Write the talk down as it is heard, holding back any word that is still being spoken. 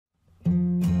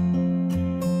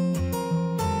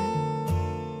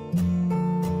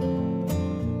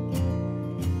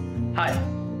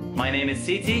My name is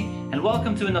Siti, and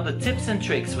welcome to another Tips and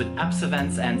Tricks with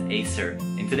AppsEvents and Acer.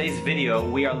 In today's video,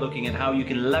 we are looking at how you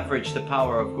can leverage the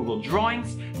power of Google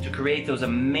Drawings to create those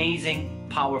amazing,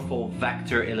 powerful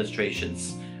vector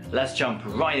illustrations. Let's jump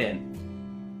right in.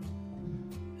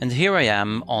 And here I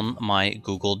am on my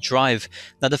Google Drive.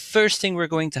 Now, the first thing we're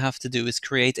going to have to do is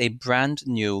create a brand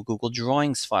new Google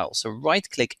Drawings file. So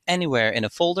right-click anywhere in a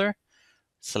folder,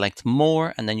 select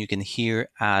More, and then you can here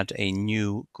add a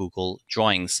new Google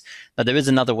Drawings. Now, there is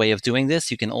another way of doing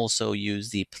this. You can also use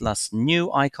the plus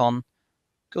new icon,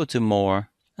 go to More,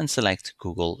 and select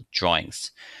Google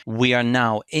Drawings. We are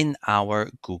now in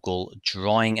our Google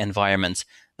Drawing environment.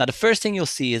 Now, the first thing you'll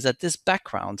see is that this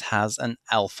background has an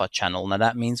alpha channel. Now,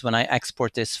 that means when I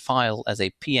export this file as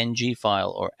a PNG file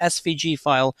or SVG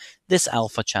file, this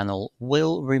alpha channel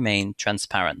will remain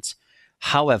transparent.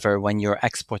 However, when you're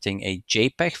exporting a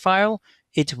JPEG file,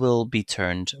 it will be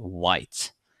turned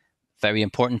white. Very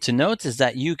important to note is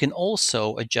that you can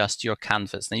also adjust your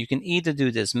canvas. Now, you can either do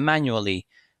this manually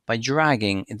by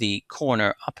dragging the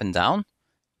corner up and down,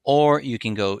 or you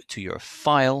can go to your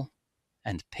File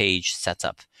and Page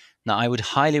Setup. Now, I would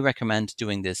highly recommend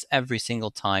doing this every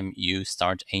single time you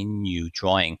start a new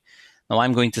drawing. Now,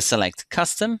 I'm going to select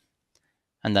Custom,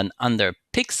 and then under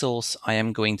Pixels, I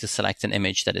am going to select an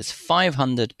image that is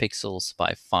 500 pixels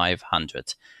by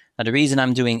 500. Now, the reason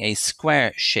I'm doing a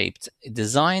square-shaped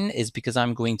design is because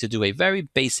I'm going to do a very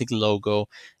basic logo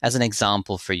as an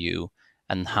example for you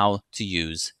and how to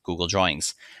use Google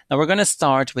Drawings. Now, we're going to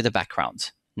start with a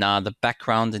background. Now, the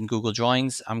background in Google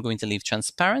Drawings, I'm going to leave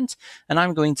transparent, and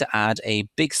I'm going to add a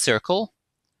big circle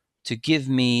to give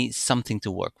me something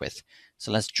to work with.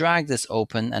 So let's drag this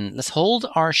open and let's hold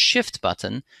our Shift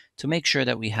button to make sure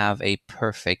that we have a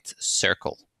perfect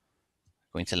circle.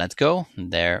 I'm going to let go, and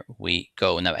there we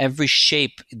go. Now, every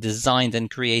shape designed and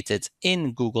created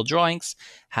in Google Drawings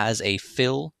has a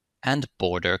fill and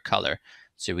border color.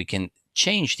 So we can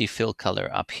change the fill color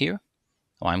up here.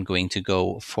 I'm going to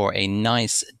go for a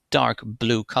nice dark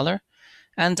blue color,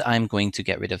 and I'm going to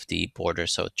get rid of the border,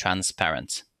 so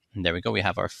transparent. And there we go, we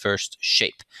have our first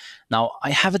shape. Now,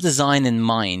 I have a design in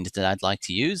mind that I'd like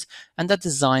to use, and that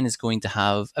design is going to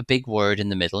have a big word in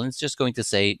the middle, and it's just going to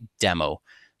say Demo.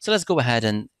 So let's go ahead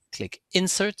and click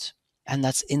Insert, and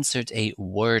let's insert a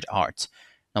word art.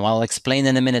 Now, I'll explain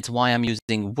in a minute why I'm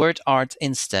using word art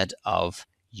instead of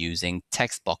using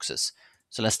text boxes.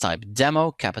 So let's type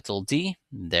Demo, capital D,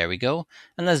 there we go,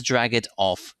 and let's drag it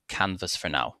off canvas for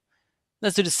now.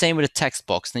 Let's do the same with a text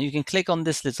box. Now, you can click on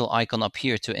this little icon up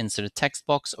here to insert a text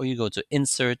box, or you go to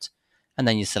Insert, and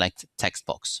then you select Text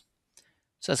Box.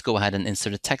 So let's go ahead and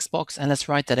insert a text box, and let's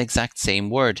write that exact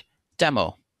same word,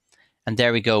 Demo. And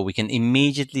there we go. We can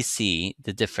immediately see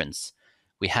the difference.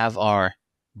 We have our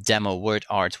demo word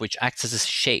art, which acts as a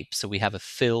shape. So we have a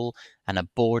fill and a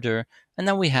border, and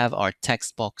then we have our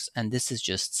text box, and this is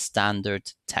just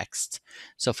standard text.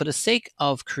 So for the sake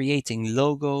of creating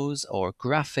logos or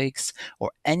graphics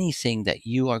or anything that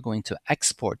you are going to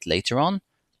export later on,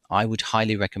 I would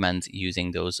highly recommend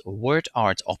using those word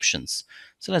art options.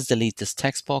 So let's delete this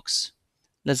text box.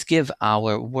 Let's give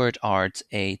our word art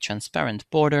a transparent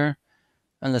border,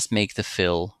 and let's make the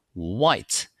fill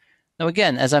white. Now,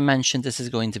 again, as I mentioned, this is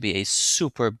going to be a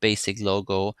super basic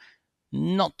logo.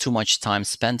 Not too much time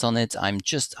spent on it. I'm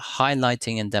just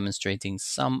highlighting and demonstrating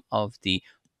some of the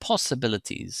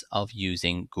possibilities of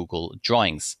using Google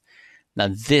Drawings. Now,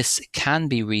 this can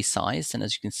be resized, and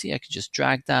as you can see, I can just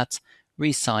drag that,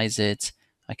 resize it.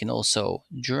 I can also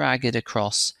drag it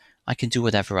across. I can do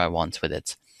whatever I want with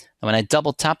it. Now, when I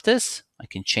double tap this, I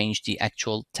can change the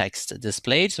actual text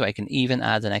displayed, so I can even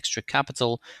add an extra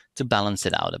capital to balance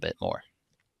it out a bit more.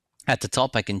 At the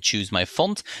top, I can choose my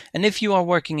font. And if you are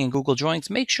working in Google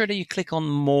Drawings, make sure that you click on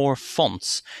More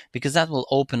Fonts, because that will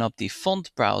open up the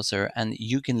font browser and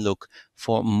you can look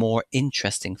for more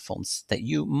interesting fonts that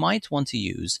you might want to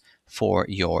use for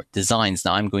your designs.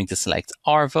 Now, I'm going to select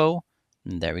Arvo,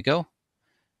 and there we go.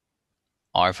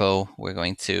 Arvo, we're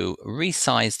going to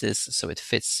resize this so it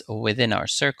fits within our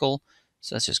circle.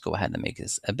 So let's just go ahead and make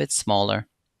this a bit smaller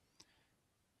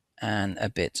and a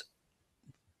bit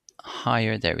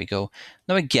higher. There we go.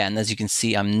 Now, again, as you can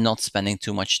see, I'm not spending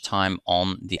too much time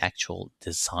on the actual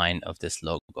design of this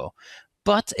logo,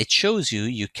 but it shows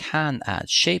you can add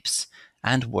shapes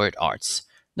and word arts.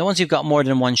 Now, once you've got more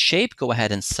than one shape, go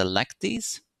ahead and select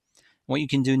these. What you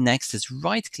can do next is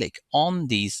right-click on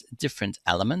these different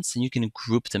elements, and you can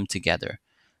group them together.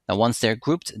 Now, once they're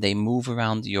grouped, they move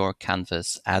around your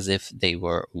canvas as if they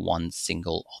were one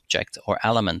single object or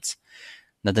element.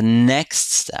 Now, the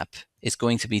next step is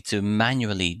going to be to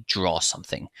manually draw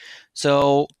something.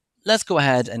 So let's go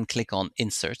ahead and click on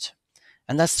Insert.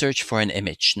 and let's search for an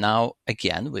image. Now,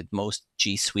 again, with most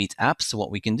G Suite apps,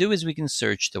 what we can do is we can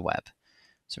search the web.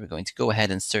 So we're going to go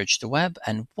ahead and search the web,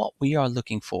 and what we are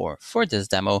looking for this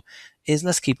demo is,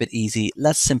 let's keep it easy.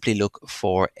 Let's simply look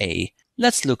for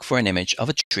an image of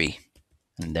a tree.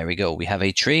 And there we go. We have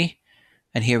a tree,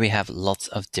 and here we have lots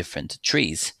of different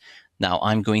trees. Now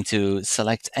I'm going to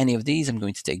select any of these. I'm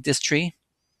going to take this tree,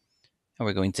 and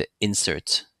we're going to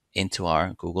insert into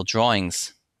our Google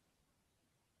Drawings.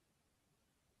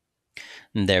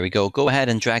 And there we go. Go ahead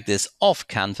and drag this off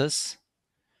canvas.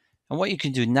 And what you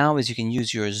can do now is you can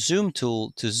use your zoom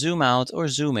tool to zoom out or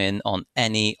zoom in on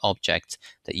any object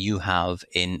that you have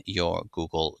in your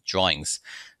Google Drawings.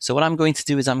 So what I'm going to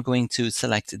do is I'm going to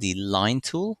select the line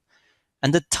tool,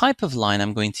 and the type of line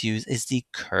I'm going to use is the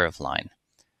curve line.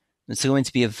 It's going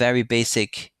to be a very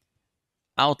basic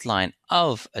outline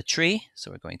of a tree.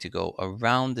 So we're going to go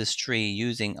around this tree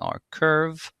using our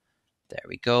curve. There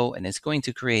we go. And it's going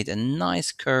to create a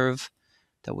nice curve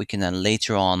that we can then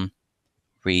later on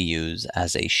reuse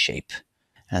as a shape.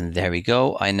 And there we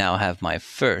go. I now have my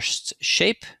first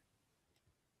shape.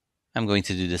 I'm going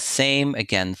to do the same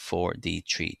again for the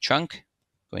tree trunk.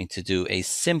 I'm going to do a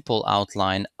simple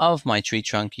outline of my tree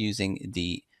trunk using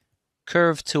the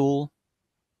curve tool.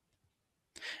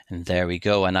 And there we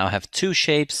go. I now have two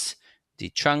shapes, the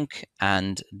trunk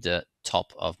and the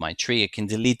top of my tree. I can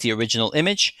delete the original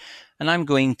image, and I'm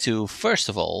going to first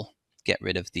of all get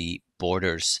rid of the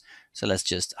borders. So let's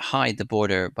just hide the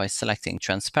border by selecting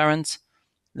transparent.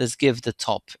 Let's give the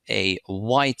top a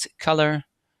white color,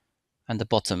 and the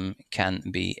bottom can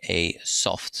be a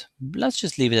soft. Let's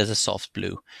just leave it as a soft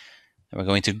blue. And we're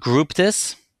going to group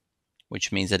this,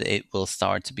 which means that it will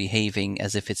start behaving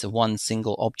as if it's a one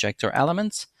single object or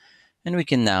element. And we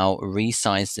can now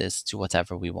resize this to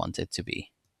whatever we want it to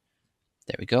be.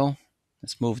 There we go.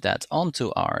 Let's move that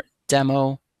onto our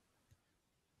demo.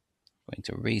 I'm going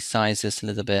to resize this a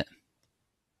little bit.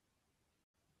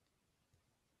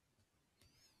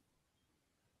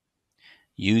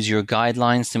 Use your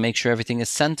guidelines to make sure everything is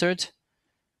centered.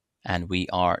 And we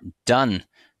are done.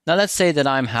 Now let's say that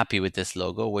I'm happy with this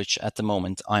logo, which at the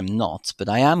moment I'm not, but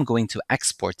I am going to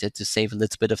export it to save a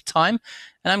little bit of time.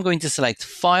 And I'm going to select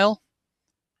File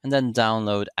and then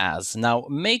Download As. Now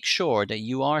make sure that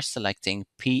you are selecting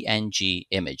PNG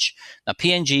image. Now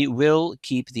PNG will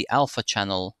keep the alpha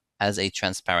channel as a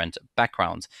transparent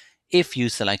background. If you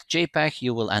select JPEG,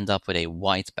 you will end up with a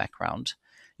white background.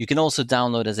 You can also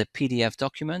download as a PDF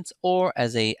document or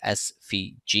as a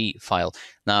SVG file.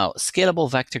 Now, scalable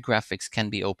vector graphics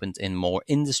can be opened in more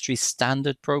industry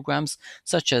standard programs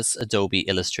such as Adobe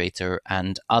Illustrator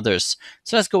and others.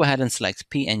 So let's go ahead and select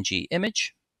PNG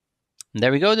image. And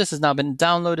there we go. This has now been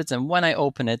downloaded. And when I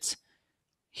open it,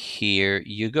 here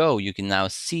you go. You can now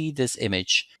see this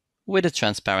image with a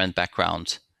transparent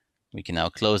background. We can now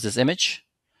close this image.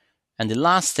 And the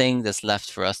last thing that's left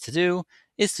for us to do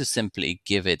is to simply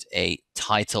give it a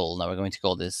title. Now we're going to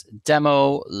call this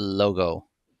Demo Logo.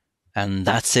 And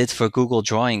that's it for Google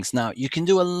Drawings. Now you can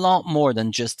do a lot more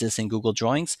than just this in Google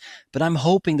Drawings, but I'm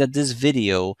hoping that this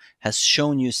video has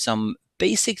shown you some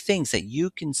basic things that you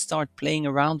can start playing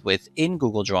around with in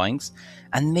Google Drawings.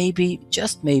 And maybe,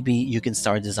 just maybe, you can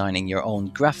start designing your own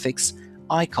graphics,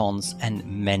 icons, and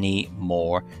many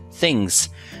more things.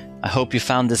 I hope you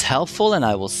found this helpful, and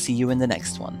I will see you in the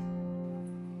next one.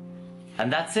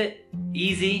 And that's it.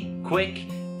 Easy, quick,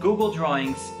 Google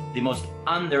Drawings, the most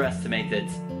underestimated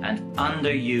and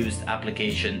underused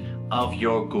application of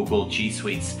your Google G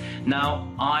Suites.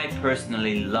 Now, I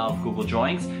personally love Google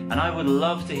Drawings, and I would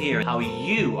love to hear how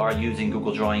you are using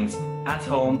Google Drawings at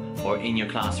home or in your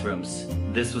classrooms.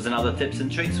 This was another Tips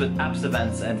and Tricks with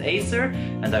AppsEvents and Acer,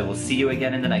 and I will see you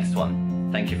again in the next one.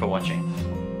 Thank you for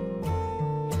watching.